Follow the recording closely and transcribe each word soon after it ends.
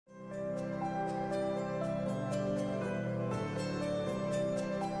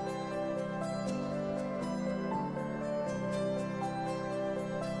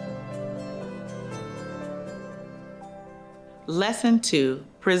Lesson 2,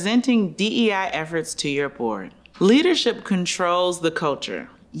 Presenting DEI efforts to your board. Leadership controls the culture.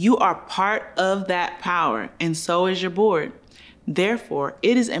 You are part of that power, and so is your board. Therefore,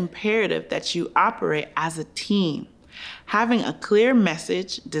 it is imperative that you operate as a team. Having a clear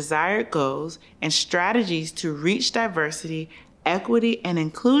message, desired goals, and strategies to reach diversity, equity, and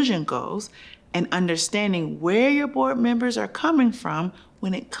inclusion goals, and understanding where your board members are coming from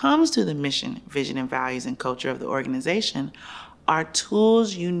when it comes to the mission, vision, and values and culture of the organization are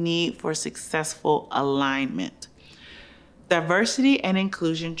tools you need for successful alignment. Diversity and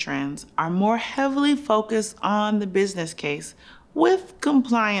inclusion trends are more heavily focused on the business case with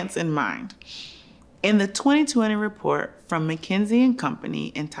compliance in mind. In the 2020 report from McKinsey &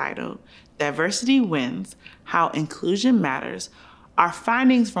 Company entitled Diversity Wins, How Inclusion Matters, our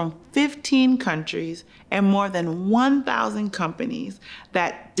findings from 15 countries and more than 1,000 companies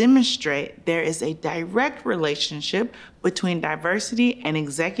that demonstrate there is a direct relationship between diversity and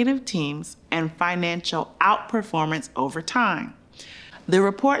executive teams and financial outperformance over time. The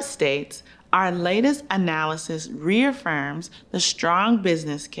report states, our latest analysis reaffirms the strong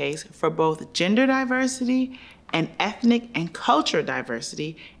business case for both gender diversity and ethnic and cultural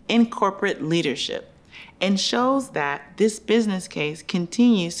diversity in corporate leadership, and shows that this business case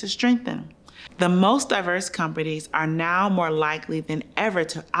continues to strengthen. The most diverse companies are now more likely than ever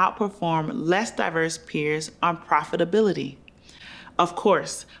to outperform less diverse peers on profitability. Of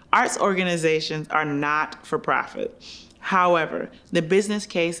course, arts organizations are not for profit. However, the business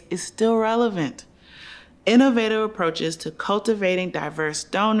case is still relevant. Innovative approaches to cultivating diverse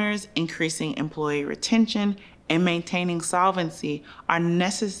donors, increasing employee retention, and maintaining solvency are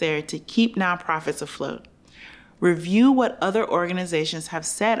necessary to keep nonprofits afloat. Review what other organizations have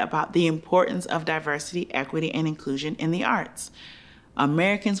said about the importance of diversity, equity, and inclusion in the arts.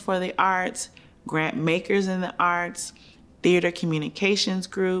 Americans for the Arts, Grant Makers in the Arts, Theater Communications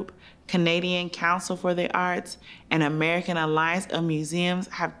Group, Canadian Council for the Arts, and American Alliance of Museums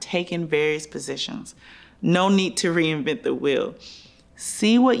have taken various positions. No need to reinvent the wheel.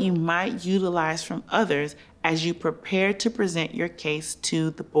 See what you might utilize from others as you prepare to present your case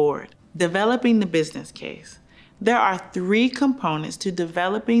to the board. Developing the business case. There are 3 components to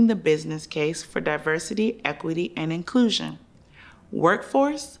developing the business case for diversity, equity, and inclusion: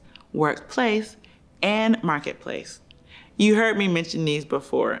 workforce, workplace, and marketplace. You heard me mention these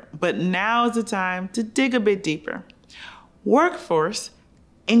before, but now is the time to dig a bit deeper. Workforce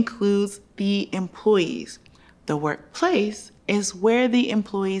includes the employees. The workplace is where the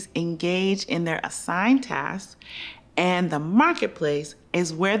employees engage in their assigned tasks, and the marketplace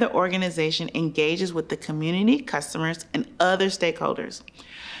is where the organization engages with the community, customers, and other stakeholders.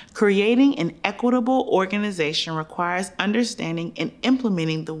 Creating an equitable organization requires understanding and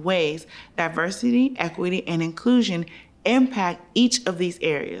implementing the ways diversity, equity, and inclusion impact each of these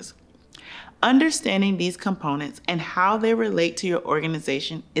areas. Understanding these components and how they relate to your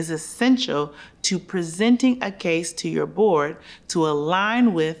organization is essential to presenting a case to your board to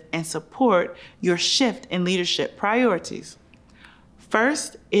align with and support your shift in leadership priorities.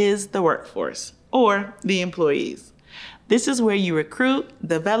 First is the workforce, or the employees. This is where you recruit,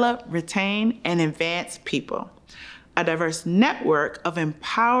 develop, retain, and advance people. A diverse network of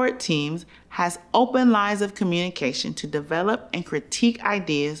empowered teams has open lines of communication to develop and critique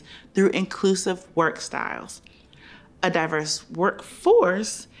ideas through inclusive work styles. A diverse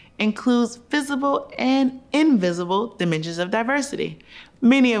workforce includes visible and invisible dimensions of diversity,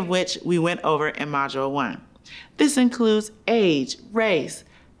 many of which we went over in Module 1. This includes age, race,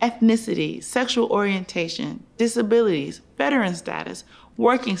 ethnicity, sexual orientation, disabilities, veteran status,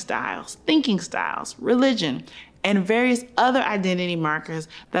 working styles, thinking styles, religion, and various other identity markers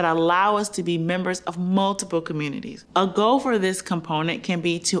that allow us to be members of multiple communities. A goal for this component can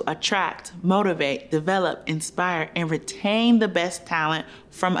be to attract, motivate, develop, inspire, and retain the best talent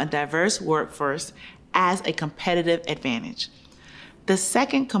from a diverse workforce as a competitive advantage. The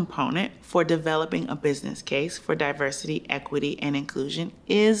second component for developing a business case for diversity, equity, and inclusion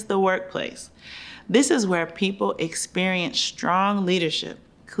is the workplace. This is where people experience strong leadership,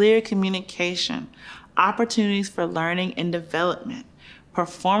 clear communication, opportunities for learning and development,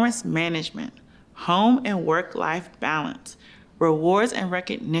 performance management, home and work-life balance, rewards and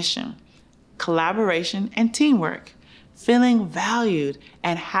recognition, collaboration and teamwork, feeling valued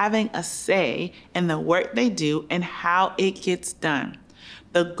and having a say in the work they do and how it gets done.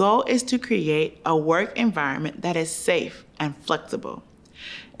 The goal is to create a work environment that is safe and flexible.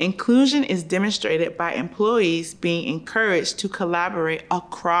 Inclusion is demonstrated by employees being encouraged to collaborate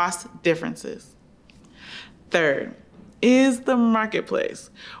across differences. Third is the marketplace,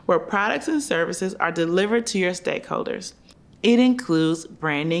 where products and services are delivered to your stakeholders. It includes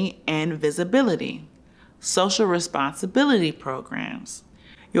branding and visibility, social responsibility programs,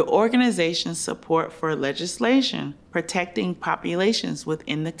 your organization's support for legislation protecting populations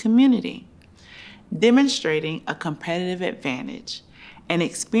within the community, demonstrating a competitive advantage, and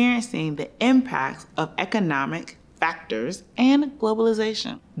experiencing the impacts of economic factors and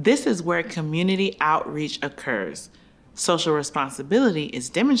globalization. This is where community outreach occurs. Social responsibility is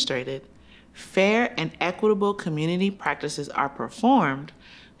demonstrated, fair and equitable community practices are performed,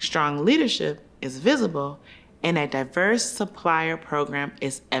 strong leadership is visible, and a diverse supplier program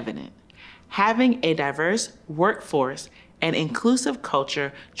is evident. Having a diverse workforce and inclusive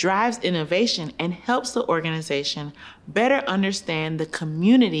culture drives innovation and helps the organization better understand the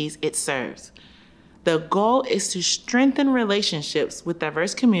communities it serves. The goal is to strengthen relationships with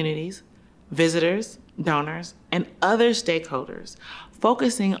diverse communities, visitors, donors, and other stakeholders,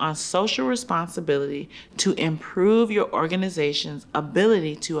 focusing on social responsibility to improve your organization's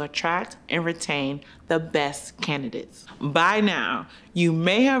ability to attract and retain the best candidates. By now, you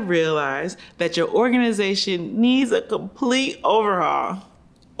may have realized that your organization needs a complete overhaul.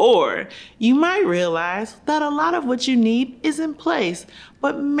 Or you might realize that a lot of what you need is in place,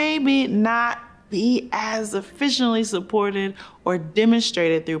 but maybe not be as efficiently supported or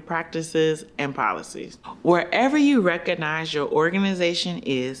demonstrated through practices and policies. Wherever you recognize your organization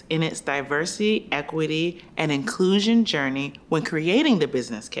is in its diversity, equity, and inclusion journey when creating the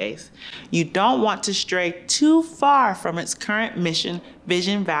business case, you don't want to stray too far from its current mission,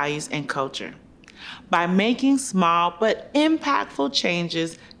 vision, values, and culture. By making small but impactful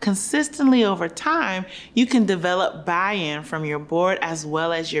changes consistently over time, you can develop buy-in from your board as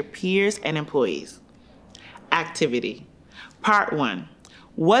well as your peers and employees. Activity. Part 1.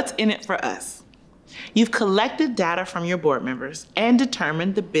 What's in it for us? You've collected data from your board members and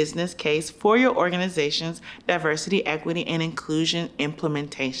determined the business case for your organization's diversity, equity, and inclusion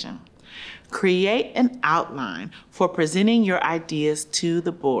implementation. Create an outline for presenting your ideas to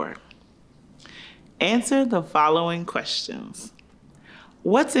the board. Answer the following questions.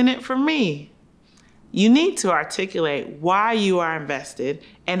 What's in it for me? You need to articulate why you are invested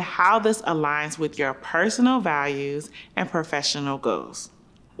and how this aligns with your personal values and professional goals.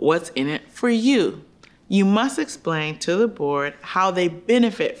 What's in it for you? You must explain to the board how they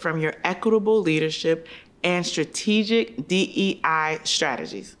benefit from your equitable leadership and strategic DEI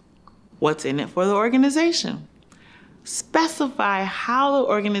strategies. What's in it for the organization? Specify how the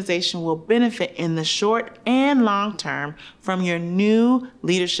organization will benefit in the short and long term from your new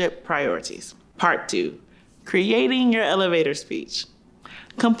leadership priorities. Part 2, creating your elevator speech.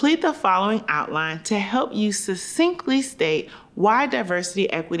 Complete the following outline to help you succinctly state why diversity,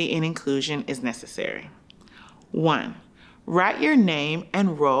 equity, and inclusion is necessary. 1, write your name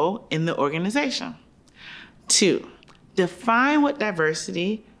and role in the organization. 2, define what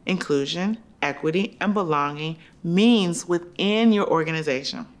diversity, inclusion, equity, and belonging means within your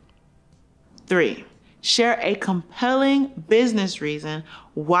organization. 3, share a compelling business reason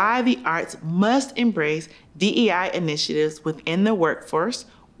why the arts must embrace DEI initiatives within the workforce,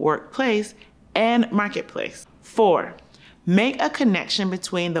 workplace, and marketplace. 4, make a connection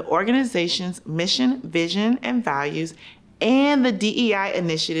between the organization's mission, vision, and values and the DEI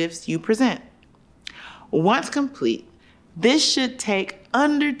initiatives you present. Once complete, this should take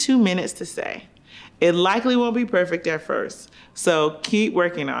under 2 minutes to say. It likely won't be perfect at first, so keep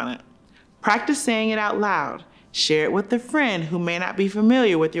working on it. Practice saying it out loud. Share it with a friend who may not be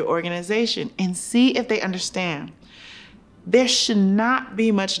familiar with your organization and see if they understand. There should not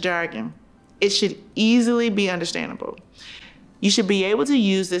be much jargon. It should easily be understandable. You should be able to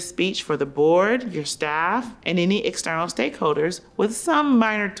use this speech for the board, your staff, and any external stakeholders with some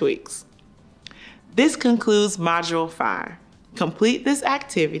minor tweaks. This concludes Module 5. Complete this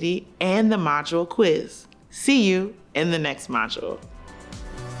activity and the module quiz. See you in the next module.